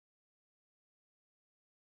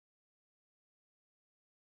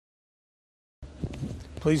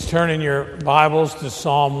Please turn in your Bibles to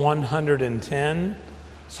Psalm 110,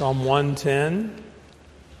 Psalm 110,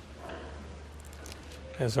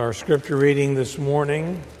 as our scripture reading this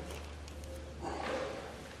morning.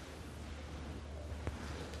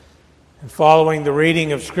 And following the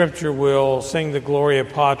reading of scripture, we'll sing the Gloria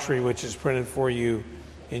Patri, which is printed for you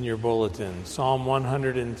in your bulletin. Psalm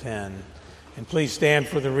 110. And please stand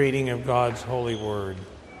for the reading of God's holy word.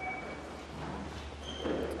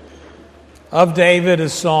 Of David, a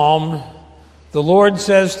psalm. The Lord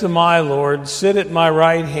says to my Lord, sit at my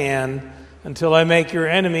right hand until I make your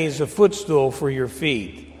enemies a footstool for your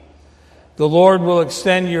feet. The Lord will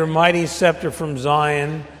extend your mighty scepter from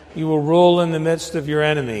Zion. You will rule in the midst of your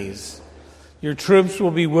enemies. Your troops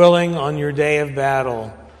will be willing on your day of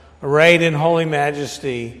battle. Arrayed in holy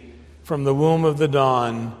majesty, from the womb of the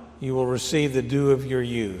dawn, you will receive the dew of your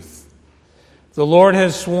youth. The Lord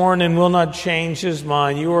has sworn and will not change his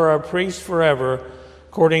mind. You are a priest forever,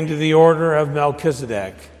 according to the order of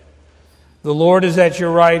Melchizedek. The Lord is at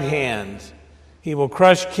your right hand. He will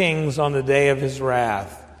crush kings on the day of his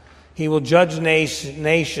wrath. He will judge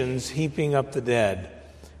nations, heaping up the dead,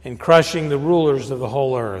 and crushing the rulers of the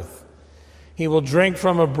whole earth. He will drink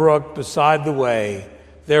from a brook beside the way.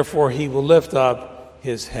 Therefore he will lift up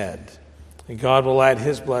his head. And God will add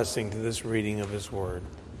his blessing to this reading of his word.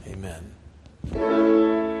 Amen.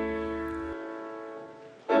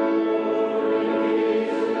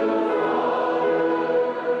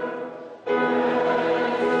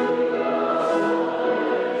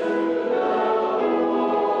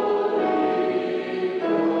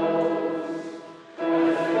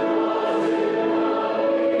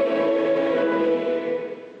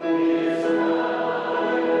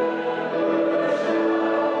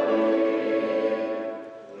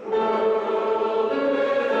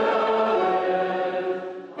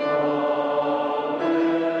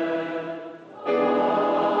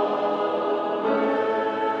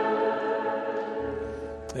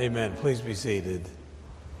 Amen. Please be seated.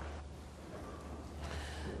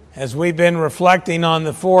 As we've been reflecting on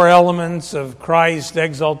the four elements of Christ's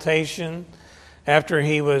exaltation after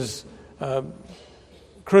he was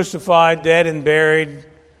crucified, dead, and buried,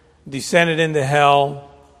 descended into hell.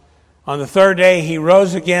 On the third day, he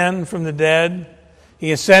rose again from the dead.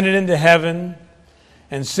 He ascended into heaven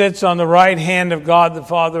and sits on the right hand of God the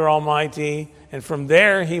Father Almighty. And from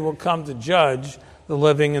there, he will come to judge the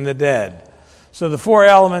living and the dead. So the four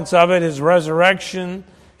elements of it, his resurrection,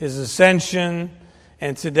 his ascension,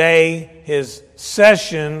 and today his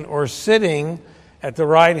session or sitting at the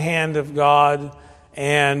right hand of God,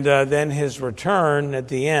 and then his return at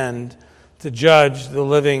the end to judge the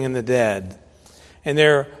living and the dead. And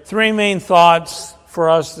there are three main thoughts for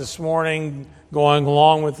us this morning going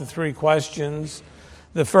along with the three questions.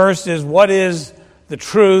 The first is, what is the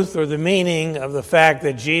truth or the meaning of the fact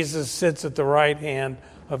that Jesus sits at the right hand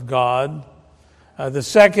of God? The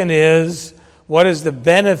second is, what is the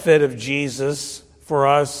benefit of Jesus for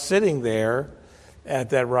us sitting there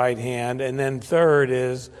at that right hand? And then third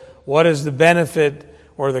is, what is the benefit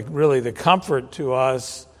or the comfort to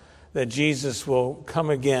us that Jesus will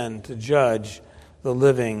come again to judge the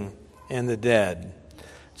living and the dead?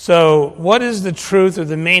 So what is the truth or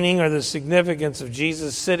the meaning or the significance of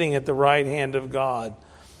Jesus sitting at the right hand of God?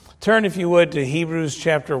 Turn, if you would, to Hebrews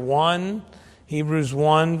chapter 1. Hebrews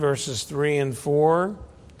 1, verses 3 and 4.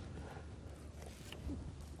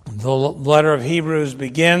 The letter of Hebrews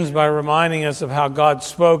begins by reminding us of how God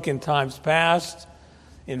spoke in times past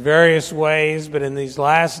in various ways, but in these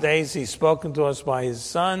last days He's spoken to us by His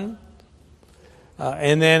Son.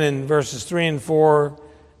 And then in verses 3 and 4,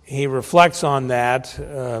 He reflects on that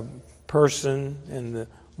person and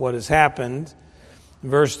what has happened. In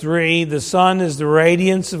verse 3, the Son is the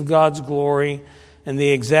radiance of God's glory and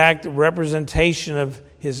the exact representation of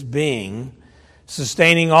his being,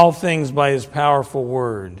 sustaining all things by his powerful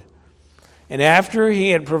word. And after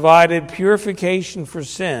he had provided purification for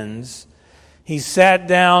sins, he sat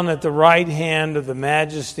down at the right hand of the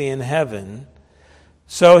Majesty in heaven.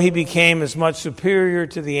 So he became as much superior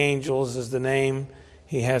to the angels as the name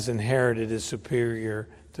he has inherited is superior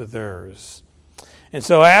to theirs. And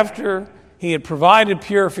so after he had provided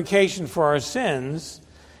purification for our sins,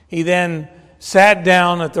 he then sat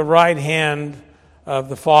down at the right hand of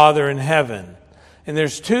the Father in heaven. And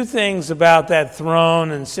there's two things about that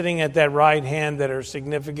throne and sitting at that right hand that are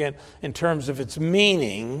significant in terms of its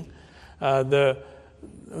meaning. The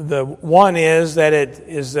one is that it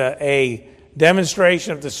is a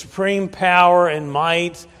demonstration of the supreme power and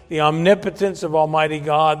might, the omnipotence of Almighty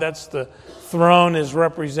God. That's the throne is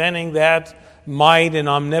representing that might and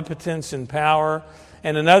omnipotence and power.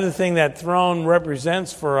 And another thing that throne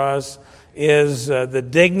represents for us is the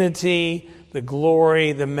dignity, the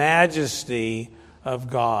glory, the majesty of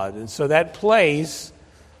God. And so that place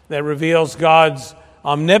that reveals God's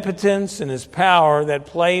omnipotence and His power, that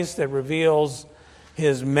place that reveals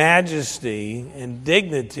His majesty and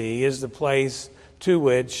dignity, is the place to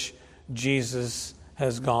which Jesus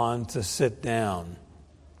has gone to sit down.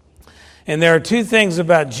 And there are two things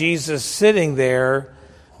about Jesus sitting there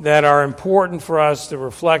that are important for us to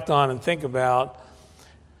reflect on and think about.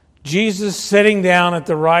 Jesus sitting down at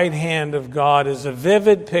the right hand of God is a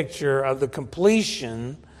vivid picture of the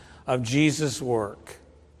completion of Jesus' work.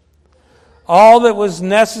 All that was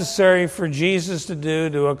necessary for Jesus to do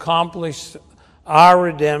to accomplish our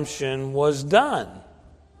redemption was done.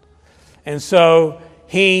 And so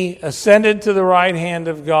He ascended to the right hand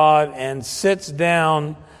of God and sits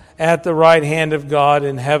down at the right hand of God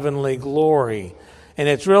in heavenly glory. And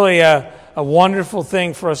it's really a wonderful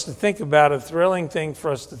thing for us to think about, a thrilling thing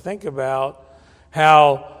for us to think about,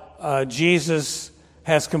 how Jesus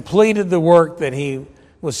has completed the work that He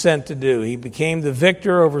was sent to do. He became the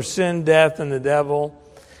victor over sin, death, and the devil,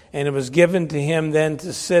 and it was given to Him then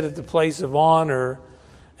to sit at the place of honor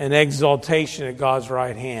and exaltation at God's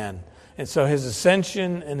right hand. And so His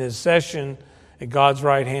ascension and His session at God's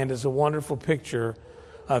right hand is a wonderful picture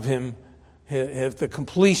of Him, the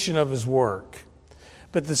completion of His work.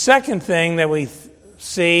 But the second thing that we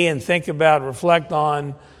see and think about, reflect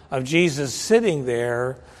on, of Jesus sitting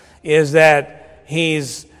there is that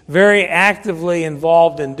He's very actively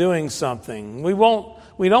involved in doing something. We don't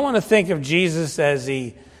want to think of Jesus as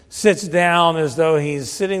He sits down as though He's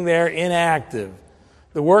sitting there inactive.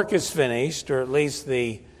 The work is finished, or at least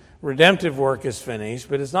the redemptive work is finished,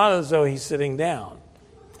 but it's not as though He's sitting down.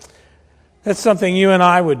 That's something you and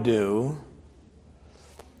I would do.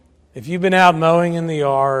 If you've been out mowing in the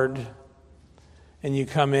yard and you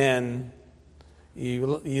come in,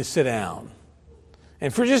 you sit down.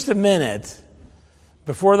 And for just a minute,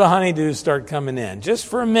 before the honeydews start coming in, just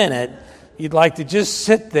for a minute, you'd like to just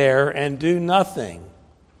sit there and do nothing.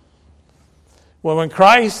 Well, when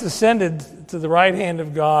Christ ascended to the right hand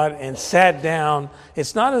of God and sat down,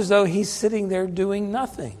 it's not as though He's sitting there doing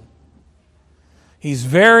nothing. He's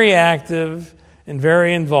very active and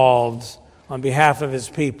very involved on behalf of His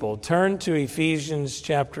people. Turn to Ephesians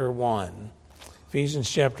chapter 1. Ephesians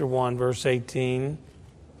chapter 1, verse 18.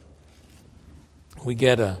 We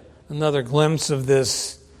get another glimpse of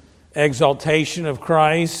this exaltation of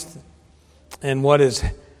Christ and what is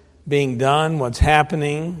being done, what's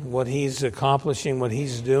happening, what He's accomplishing, what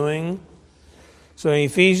He's doing. So in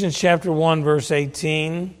Ephesians chapter 1, verse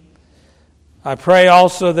 18, I pray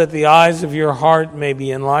also that the eyes of your heart may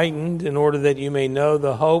be enlightened, in order that you may know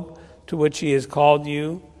the hope to which He has called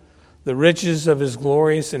you, the riches of His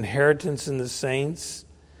glorious inheritance in the saints,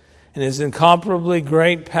 and His incomparably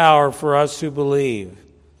great power for us who believe.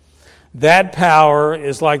 That power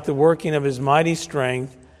is like the working of His mighty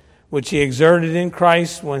strength, which He exerted in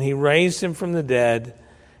Christ when He raised Him from the dead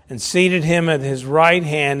and seated Him at His right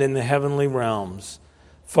hand in the heavenly realms,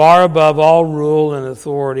 far above all rule and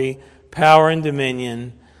authority, power and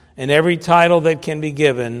dominion, and every title that can be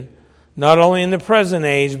given, not only in the present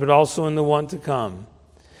age, but also in the one to come.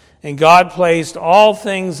 And God placed all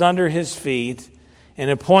things under His feet and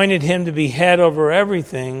appointed Him to be head over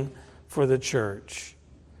everything for the church.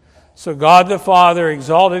 So God the Father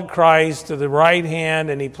exalted Christ to the right hand,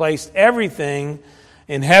 and He placed everything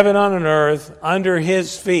in heaven and on earth under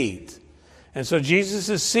His feet. And so Jesus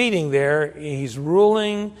is seating there. He's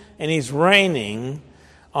ruling and He's reigning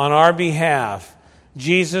on our behalf.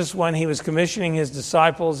 Jesus, when He was commissioning His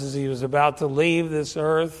disciples as He was about to leave this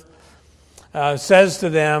earth, says to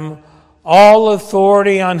them, all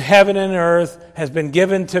authority on heaven and earth has been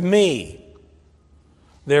given to me.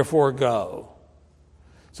 Therefore go.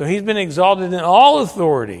 So He's been exalted, in all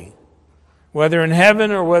authority, whether in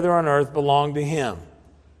heaven or whether on earth, belong to Him.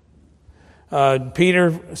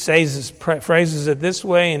 Peter phrases it this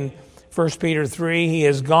way in 1 Peter 3, He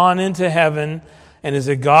has gone into heaven and is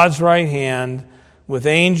at God's right hand, with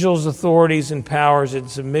angels, authorities, and powers in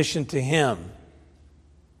submission to Him.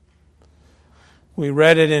 We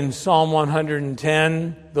read it in Psalm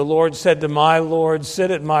 110. The Lord said to my Lord,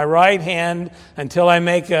 sit at my right hand until I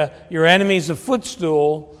make your enemies a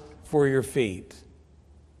footstool for your feet.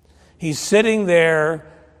 He's sitting there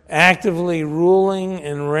actively ruling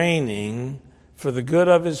and reigning for the good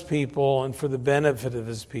of His people and for the benefit of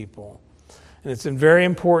His people. And it's very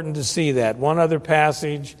important to see that. One other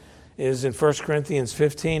passage is in 1 Corinthians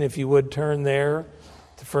 15. If you would turn there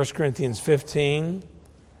to 1 Corinthians 15.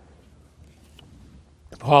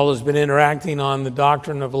 Paul has been interacting on the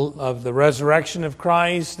doctrine of the resurrection of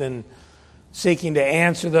Christ and seeking to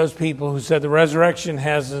answer those people who said the resurrection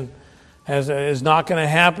is not going to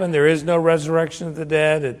happen. There is no resurrection of the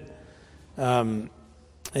dead. And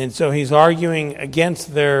so he's arguing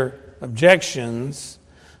against their objections.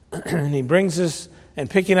 And he brings us, and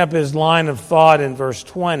picking up his line of thought in verse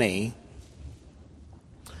 20,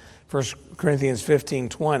 1 Corinthians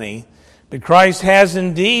 15:20, but Christ has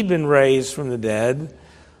indeed been raised from the dead,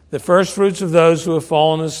 the first fruits of those who have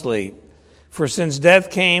fallen asleep. For since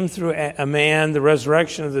death came through a man, the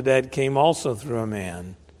resurrection of the dead came also through a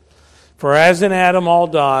man. For as in Adam all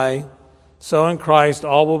die, so in Christ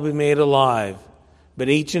all will be made alive, but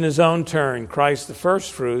each in his own turn, Christ the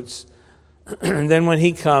first fruits, and then when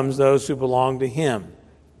he comes, those who belong to him.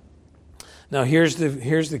 Now here's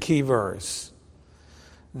the key verse.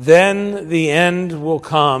 Then the end will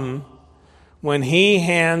come when he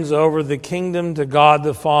hands over the kingdom to God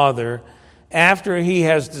the Father, after he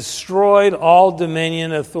has destroyed all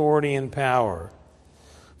dominion, authority, and power.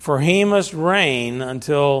 For he must reign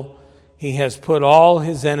until he has put all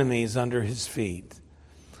his enemies under his feet.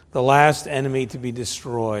 The last enemy to be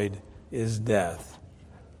destroyed is death.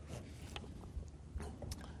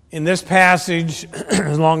 In this passage,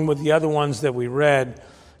 along with the other ones that we read,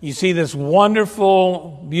 you see this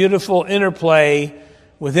wonderful, beautiful interplay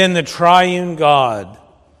within the triune God.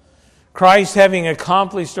 Christ, having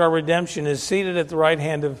accomplished our redemption, is seated at the right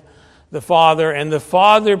hand of the Father, and the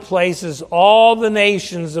Father places all the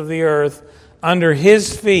nations of the earth under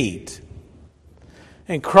his feet.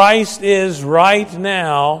 And Christ is right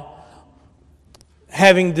now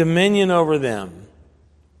having dominion over them.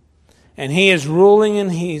 And he is ruling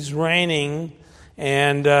and he's reigning,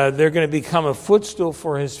 and they're going to become a footstool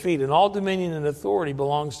for his feet. And all dominion and authority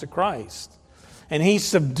belongs to Christ. And he's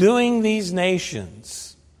subduing these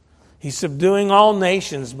nations. He's subduing all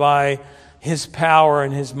nations by his power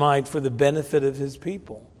and his might for the benefit of his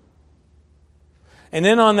people. And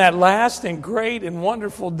then on that last and great and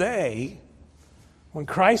wonderful day, when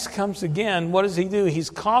Christ comes again, what does he do? He's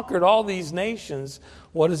conquered all these nations.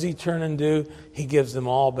 What does he turn and do? He gives them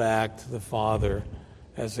all back to the Father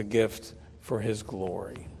as a gift for his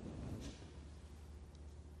glory.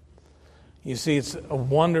 You see, it's a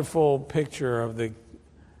wonderful picture of the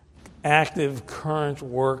active, current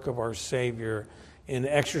work of our Savior in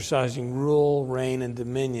exercising rule, reign, and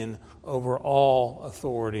dominion over all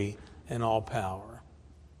authority and all power.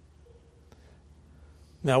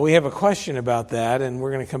 Now, we have a question about that, and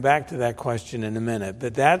we're going to come back to that question in a minute.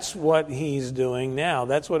 But that's what he's doing now.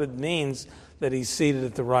 That's what it means that he's seated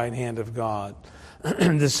at the right hand of God.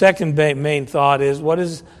 The second main thought is, what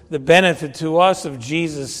is the benefit to us of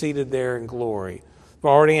Jesus seated there in glory? We've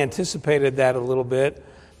already anticipated that a little bit.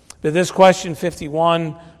 But this question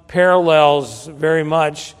 51 parallels very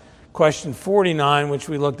much question 49, which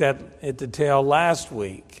we looked at in detail last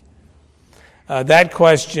week. That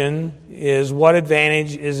question is, what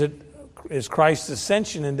advantage is Christ's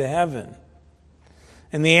ascension into heaven?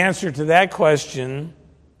 And the answer to that question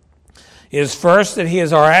is, first, that he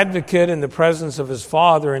is our advocate in the presence of his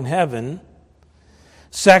Father in heaven.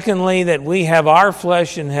 Secondly, that we have our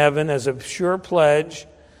flesh in heaven as a sure pledge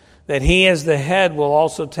that he as the head will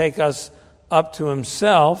also take us up to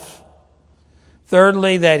himself.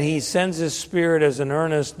 Thirdly, that he sends his Spirit as an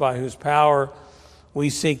earnest by whose power we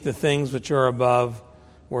seek the things which are above,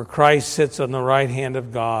 where Christ sits on the right hand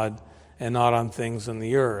of God and not on things on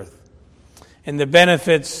the earth. And the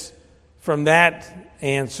benefits from that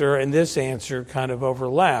answer and this answer kind of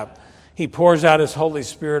overlap. He pours out his Holy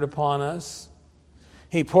Spirit upon us.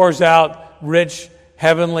 He pours out rich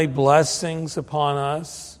heavenly blessings upon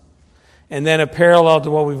us. And then a parallel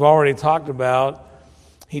to what we've already talked about,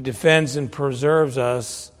 he defends and preserves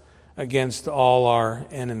us against all our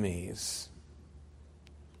enemies.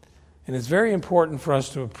 And it's very important for us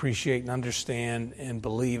to appreciate and understand and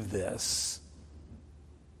believe this.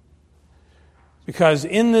 Because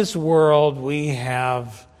in this world, we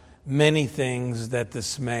have many things that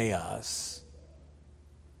dismay us.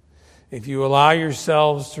 If you allow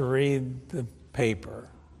yourselves to read the paper,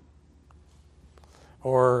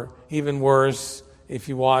 or even worse, if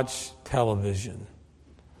you watch television,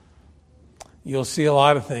 you'll see a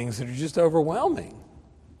lot of things that are just overwhelming.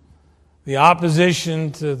 The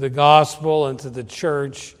opposition to the gospel and to the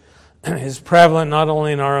church is prevalent not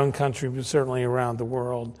only in our own country, but certainly around the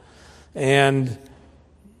world. And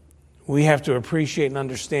we have to appreciate and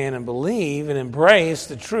understand and believe and embrace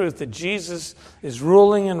the truth that Jesus is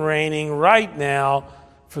ruling and reigning right now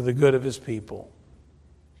for the good of his people.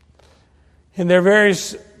 And there are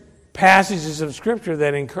various passages of Scripture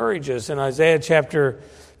that encourage us. In Isaiah chapter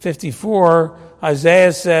 54,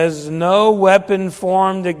 Isaiah says, "No weapon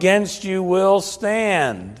formed against you will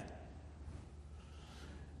stand."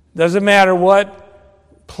 Doesn't matter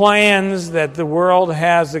what plans that the world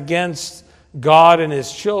has against God and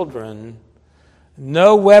His children,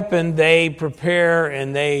 no weapon they prepare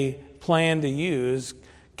and they plan to use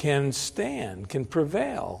can stand, can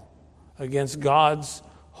prevail against God's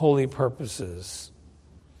holy purposes.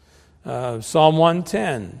 Psalm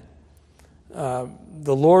 110,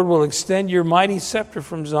 the Lord will extend your mighty scepter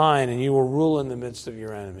from Zion, and you will rule in the midst of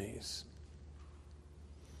your enemies.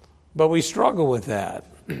 But we struggle with that.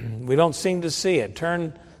 We don't seem to see it.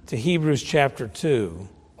 Turn to Hebrews chapter 2.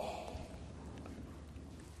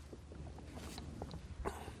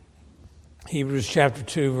 Hebrews chapter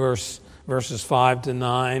 2, verses 5 to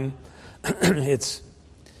 9. It's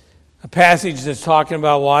a passage that's talking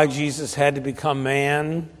about why Jesus had to become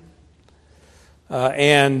man.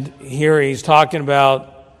 And here he's talking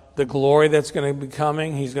about the glory that's going to be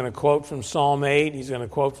coming. He's going to quote from Psalm 8. He's going to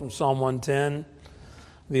quote from Psalm 110.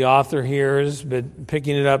 The author here has been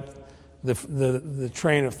picking it up, the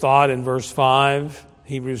train of thought in verse 5,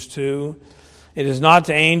 Hebrews 2. It is not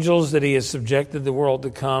to angels that he has subjected the world to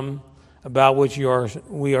come, about which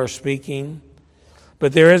we are speaking.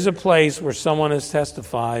 But there is a place where someone has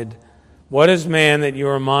testified, what is man that you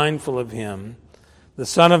are mindful of him, the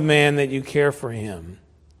Son of Man that you care for him?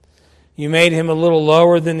 You made him a little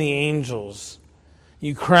lower than the angels.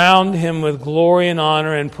 You crowned him with glory and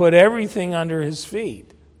honor and put everything under his feet.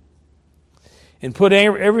 And put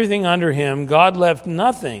everything under him, God left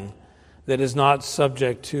nothing that is not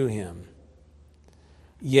subject to him.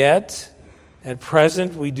 Yet, at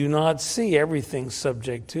present, we do not see everything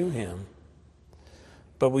subject to him.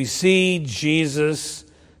 But we see Jesus,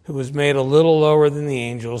 who was made a little lower than the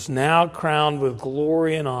angels, now crowned with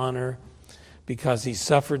glory and honor because he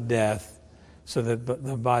suffered death, so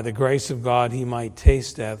that by the grace of God he might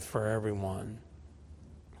taste death for everyone.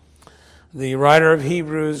 The writer of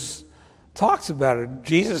Hebrews talks about it.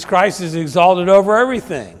 Jesus Christ is exalted over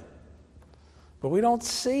everything. But we don't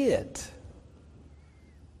see it.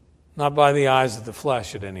 Not by the eyes of the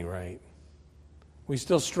flesh, at any rate. We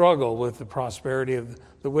still struggle with the prosperity of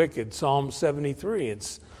the wicked. Psalm 73,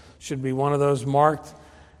 it should be one of those marked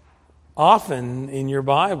often in your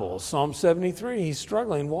Bible. Psalm 73, he's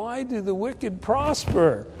struggling. Why do the wicked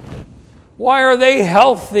prosper? Why are they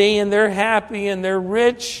healthy and they're happy and they're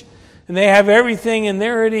rich and they have everything and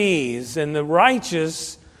they're at ease? And the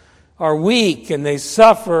righteous are weak and they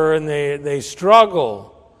suffer and they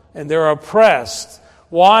struggle and they're oppressed.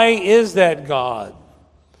 Why is that, God?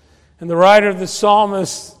 And the writer of the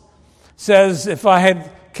psalmist says, if I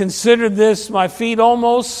had considered this, my feet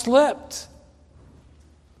almost slipped.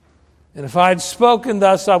 And if I had spoken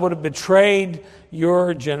thus, I would have betrayed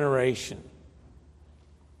your generation.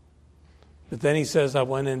 But then he says, I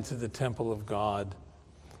went into the temple of God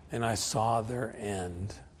and I saw their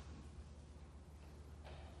end.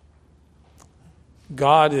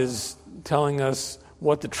 God is telling us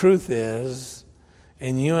what the truth is,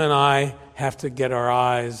 and you and I have to get our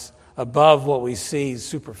eyes above what we see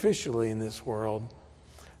superficially in this world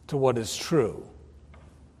to what is true,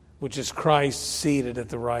 which is Christ seated at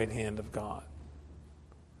the right hand of God,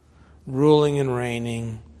 ruling and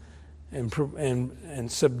reigning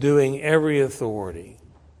and subduing every authority.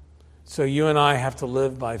 So you and I have to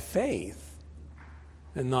live by faith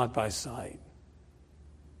and not by sight.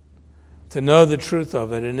 To know the truth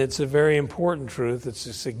of it, and it's a very important truth, it's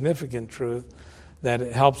a significant truth that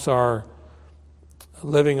it helps our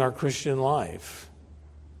living our Christian life.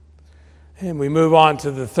 And we move on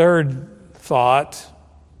to the third thought.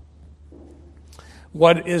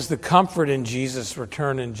 What is the comfort in Jesus'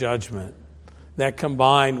 return and judgment? That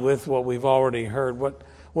combined with what we've already heard, what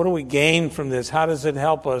do we gain from this? How does it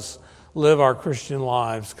help us live our Christian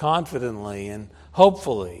lives confidently and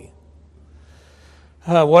hopefully?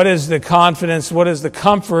 What is the confidence, what is the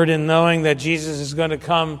comfort in knowing that Jesus is going to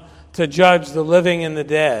come to judge the living and the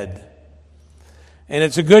dead? And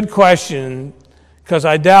it's a good question, because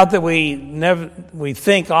I doubt that we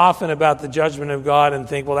think often about the judgment of God and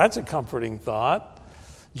think, well, that's a comforting thought.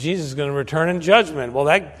 Jesus is going to return in judgment. Well,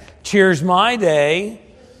 that cheers my day.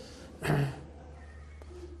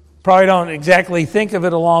 Probably don't exactly think of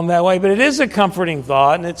it along that way, but it is a comforting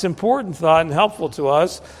thought, and it's an important thought and helpful to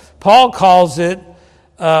us. Paul calls it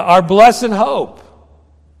our blessed hope.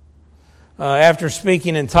 After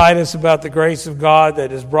speaking in Titus about the grace of God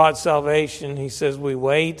that has brought salvation, he says we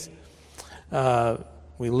wait.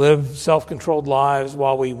 We live self-controlled lives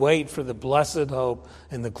while we wait for the blessed hope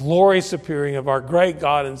and the glorious appearing of our great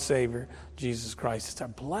God and Savior, Jesus Christ. It's our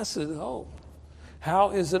blessed hope.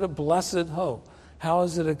 How is it a blessed hope? How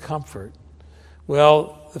is it a comfort?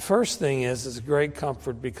 Well, the first thing is it's a great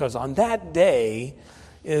comfort because on that day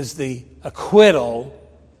is the acquittal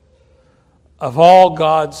of all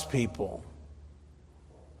God's people.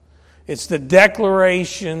 It's the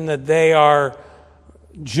declaration that they are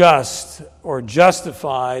just or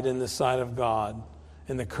justified in the sight of God,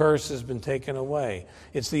 and the curse has been taken away.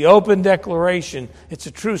 It's the open declaration. It's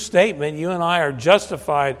a true statement. You and I are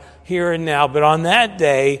justified here and now, but on that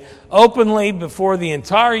day, openly before the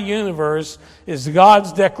entire universe, is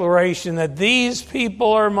God's declaration that these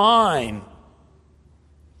people are mine.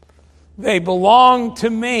 They belong to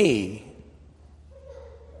me,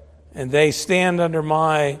 and they stand under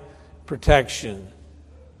my protection.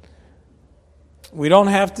 We don't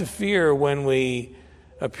have to fear when we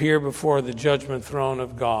appear before the judgment throne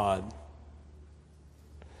of God,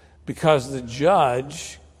 because the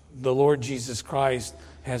judge, the Lord Jesus Christ,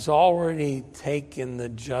 has already taken the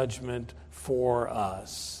judgment for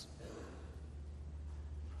us.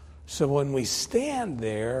 So when we stand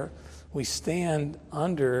there, we stand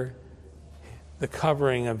under the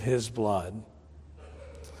covering of His blood.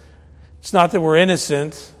 It's not that we're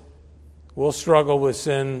innocent. We'll struggle with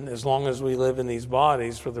sin as long as we live in these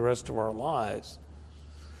bodies for the rest of our lives.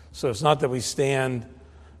 So it's not that we stand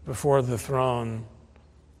before the throne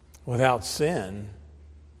without sin,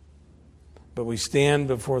 but we stand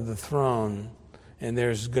before the throne and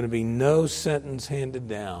there's going to be no sentence handed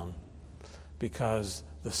down because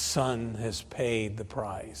the Son has paid the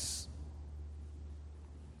price.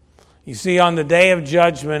 You see, on the day of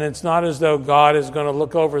judgment, it's not as though God is going to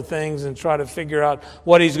look over things and try to figure out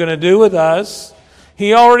what He's going to do with us.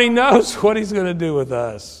 He already knows what He's going to do with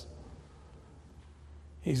us.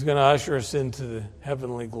 He's going to usher us into the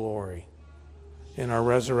heavenly glory in our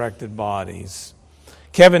resurrected bodies.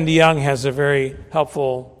 Kevin DeYoung has a very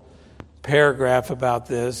helpful paragraph about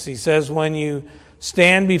this. He says, when you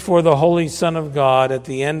stand before the Holy Son of God at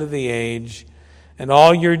the end of the age, and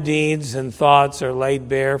all your deeds and thoughts are laid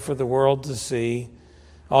bare for the world to see,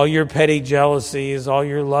 all your petty jealousies, all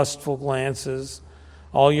your lustful glances,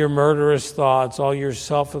 all your murderous thoughts, all your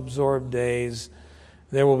self-absorbed days,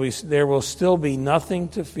 there will still be nothing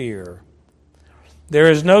to fear.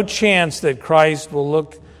 There is no chance that Christ will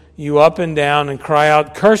look you up and down and cry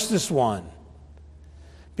out, "Curse this one,"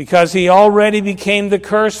 because He already became the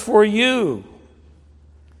curse for you.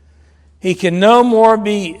 You can no more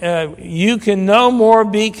be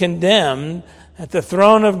condemned at the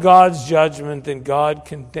throne of God's judgment than God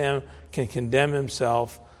can condemn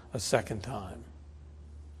Himself a second time.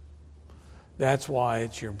 That's why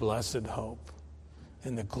it's your blessed hope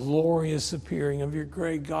and the glorious appearing of your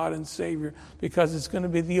great God and Savior, because it's going to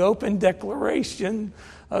be the open declaration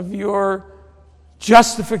of your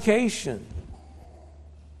justification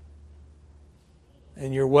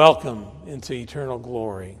and your welcome into eternal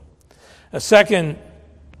glory. A second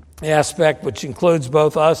aspect, which includes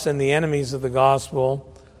both us and the enemies of the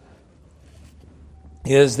gospel,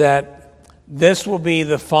 is that this will be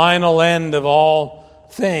the final end of all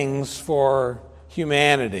things for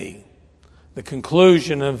humanity. The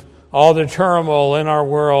conclusion of all the turmoil in our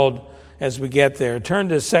world as we get there. Turn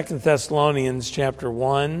to 2 Thessalonians chapter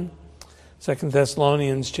 1. 2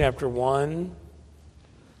 Thessalonians chapter 1.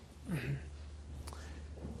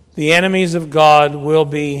 The enemies of God will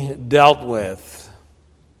be dealt with.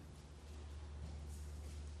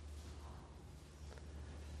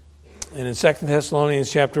 And in 2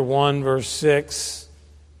 Thessalonians chapter 1, verse 6,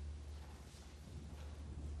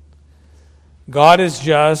 God is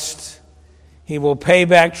just. He will pay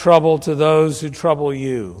back trouble to those who trouble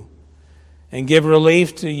you, and give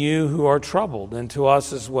relief to you who are troubled, and to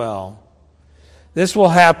us as well. This will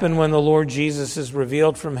happen when the Lord Jesus is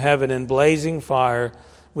revealed from heaven in blazing fire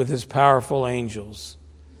with His powerful angels.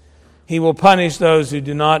 He will punish those who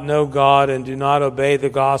do not know God and do not obey the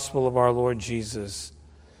gospel of our Lord Jesus.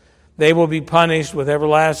 They will be punished with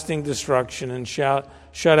everlasting destruction and shut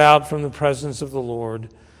out from the presence of the Lord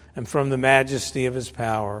and from the majesty of His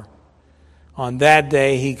power. On that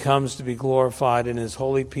day He comes to be glorified in His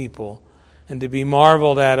holy people and to be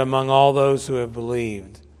marveled at among all those who have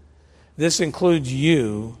believed. This includes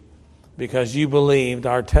you, because you believed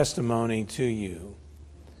our testimony to you.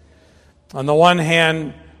 On the one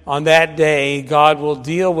hand, on that day, God will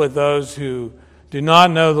deal with those who do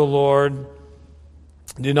not know the Lord,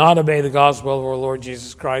 do not obey the gospel of our Lord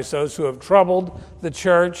Jesus Christ, those who have troubled the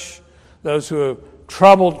church, those who have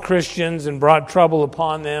troubled Christians and brought trouble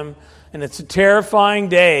upon them. And it's a terrifying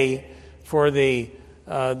day for the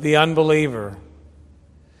unbeliever.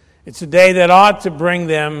 It's a day that ought to bring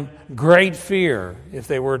them great fear if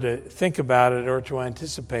they were to think about it or to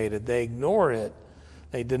anticipate it. They ignore it.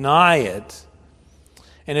 They deny it.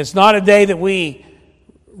 And it's not a day that we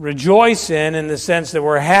rejoice in the sense that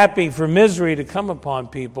we're happy for misery to come upon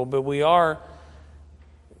people, but we are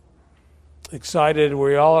excited.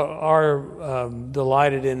 We all are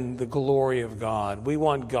delighted in the glory of God. We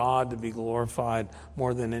want God to be glorified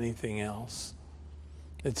more than anything else.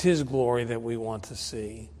 It's His glory that we want to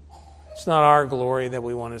see. It's not our glory that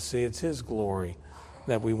we want to see. It's His glory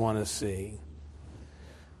that we want to see.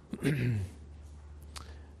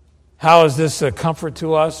 How is this a comfort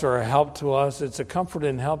to us or a help to us? It's a comfort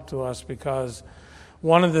and help to us because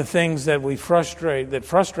one of the things that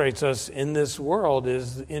frustrates us in this world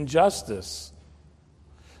is injustice,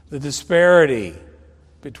 the disparity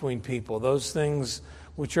between people, those things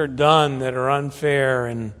which are done that are unfair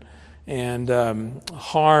and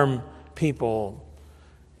harm people.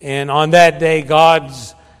 And on that day,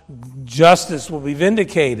 God's justice will be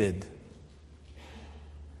vindicated.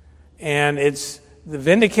 And it's the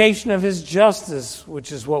vindication of His justice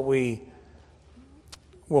which is what will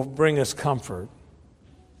bring us comfort.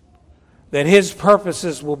 That His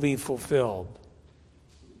purposes will be fulfilled.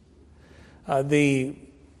 The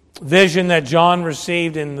vision that John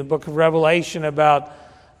received in the book of Revelation about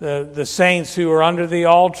the saints who are under the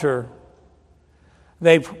altar,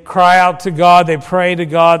 they cry out to God, they pray to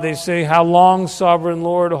God, they say, "How long, sovereign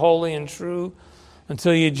Lord, holy and true,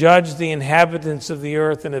 until you judge the inhabitants of the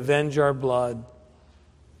earth and avenge our blood?"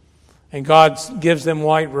 And God gives them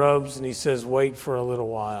white robes and He says, "Wait for a little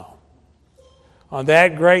while." On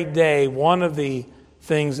that great day, one of the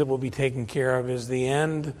things that will be taken care of is the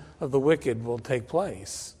end of the wicked will take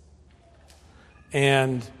place.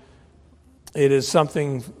 And it is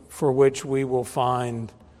something for which we will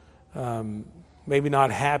find maybe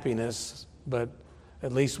not happiness, but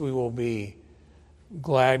at least we will be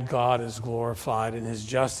glad God is glorified and His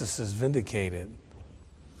justice is vindicated.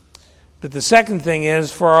 But the second thing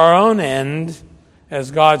is, for our own end,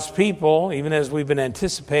 as God's people, even as we've been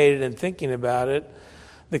anticipated and thinking about it,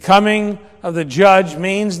 the coming of the judge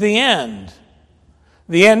means the end.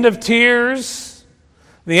 The end of tears,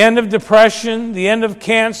 the end of depression, the end of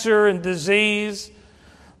cancer and disease,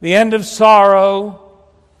 the end of sorrow,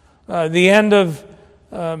 the end of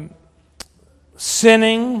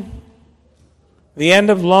sinning, the end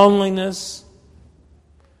of loneliness.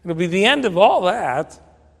 It'll be the end of all that,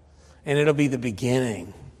 and it'll be the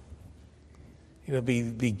beginning. It'll be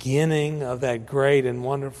the beginning of that great and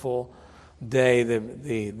wonderful day,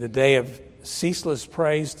 the day of ceaseless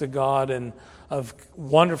praise to God and of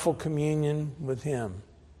wonderful communion with Him.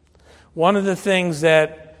 One of the things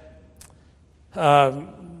that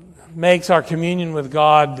makes our communion with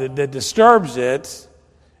God, that disturbs it,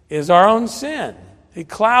 is our own sin. It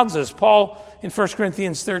clouds us. Paul in 1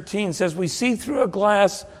 Corinthians 13 says, we see through a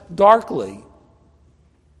glass darkly.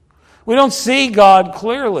 We don't see God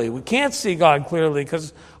clearly. We can't see God clearly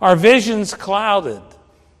because our vision's clouded.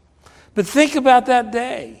 But think about that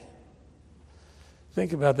day.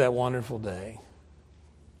 Think about that wonderful day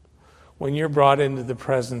when you're brought into the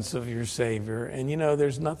presence of your Savior, and you know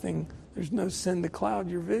there's no sin to cloud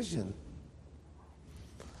your vision.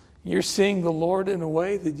 You're seeing the Lord in a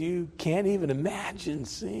way that you can't even imagine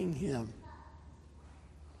seeing Him.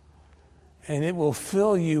 And it will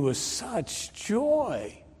fill you with such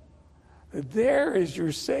joy that there is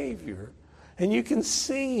your Savior, and you can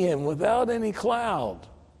see Him without any cloud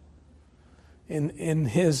in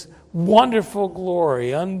His wonderful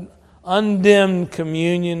glory, undimmed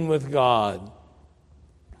communion with God,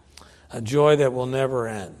 a joy that will never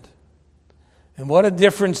end. And what a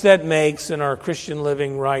difference that makes in our Christian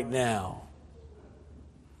living right now.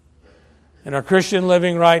 In our Christian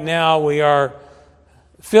living right now, we are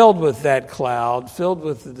filled with that cloud, filled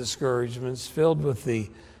with the discouragements, filled with the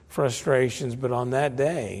frustrations, but on that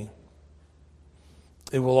day,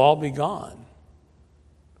 it will all be gone.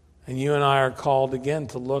 And you and I are called again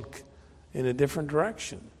to look in a different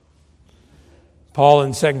direction. Paul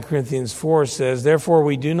in 2 Corinthians 4 says, "Therefore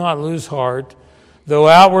we do not lose heart, though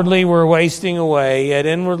outwardly we're wasting away, yet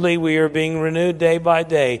inwardly we are being renewed day by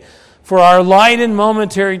day. For our light and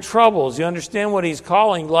momentary troubles," you understand what he's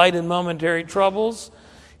calling light and momentary troubles?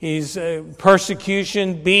 He's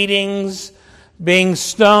persecution, beatings, being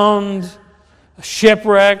stoned,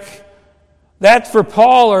 shipwreck. That for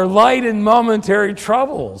Paul are light and momentary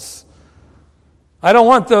troubles. I don't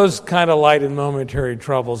want those kind of light and momentary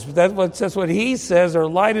troubles, but that's what he says are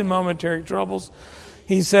light and momentary troubles.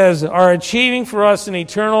 He says, are achieving for us an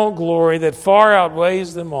eternal glory that far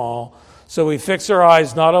outweighs them all. So we fix our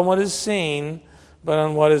eyes not on what is seen, but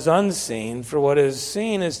on what is unseen. For what is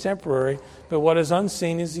seen is temporary, but what is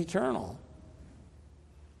unseen is eternal.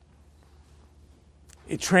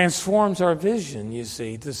 It transforms our vision, you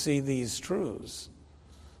see, to see these truths.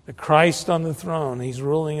 The Christ on the throne, He's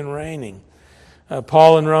ruling and reigning.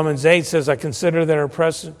 Paul in Romans 8 says, I consider that our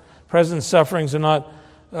present sufferings are not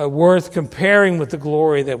worth comparing with the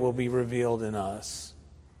glory that will be revealed in us.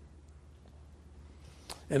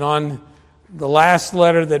 And on the last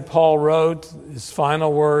letter that Paul wrote, his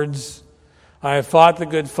final words, I have fought the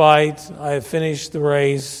good fight, I have finished the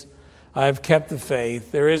race, I have kept the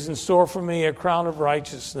faith. There is in store for me a crown of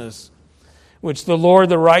righteousness, which the Lord,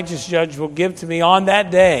 the righteous judge, will give to me on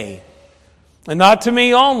that day. And not to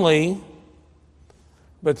me only,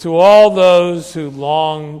 but to all those who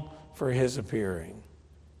long for his appearing.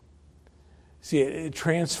 See, it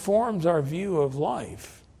transforms our view of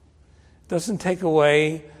life. It doesn't take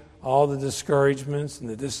away all the discouragements and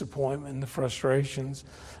the disappointment and the frustrations,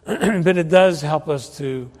 but it does help us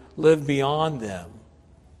to live beyond them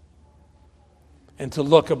and to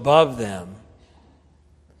look above them.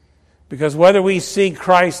 Because whether we see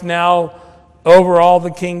Christ now over all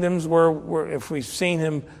the kingdoms, if we've seen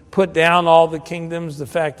him put down all the kingdoms, the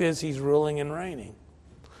fact is he's ruling and reigning.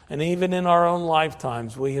 And even in our own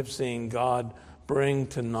lifetimes, we have seen God bring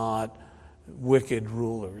to naught wicked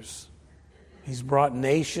rulers. He's brought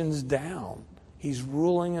nations down. He's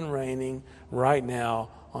ruling and reigning right now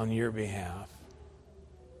on your behalf.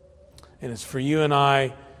 And it's for you and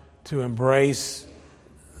I to embrace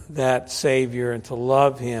that Savior and to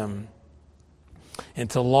love him and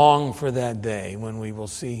to long for that day when we will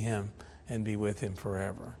see him and be with him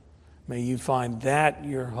forever. May you find that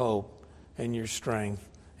your hope and your strength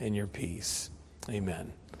and your peace.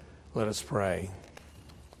 Amen. Let us pray.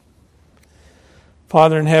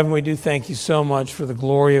 Father in heaven, we do thank you so much for the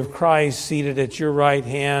glory of Christ seated at your right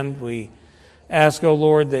hand. We ask, O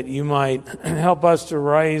Lord, that you might help us to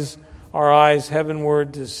raise our eyes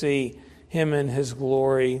heavenward to see him in his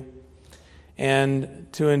glory and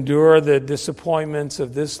to endure the disappointments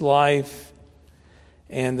of this life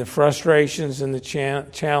and the frustrations and the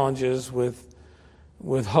challenges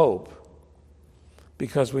with hope,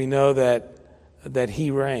 because we know that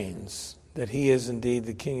he reigns, that he is indeed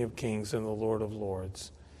the King of Kings and the Lord of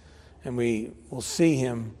Lords. And we will see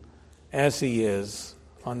him as he is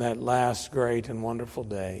on that last great and wonderful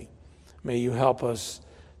day. May you help us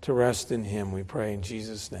to rest in him, we pray in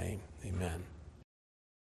Jesus' name. Amen.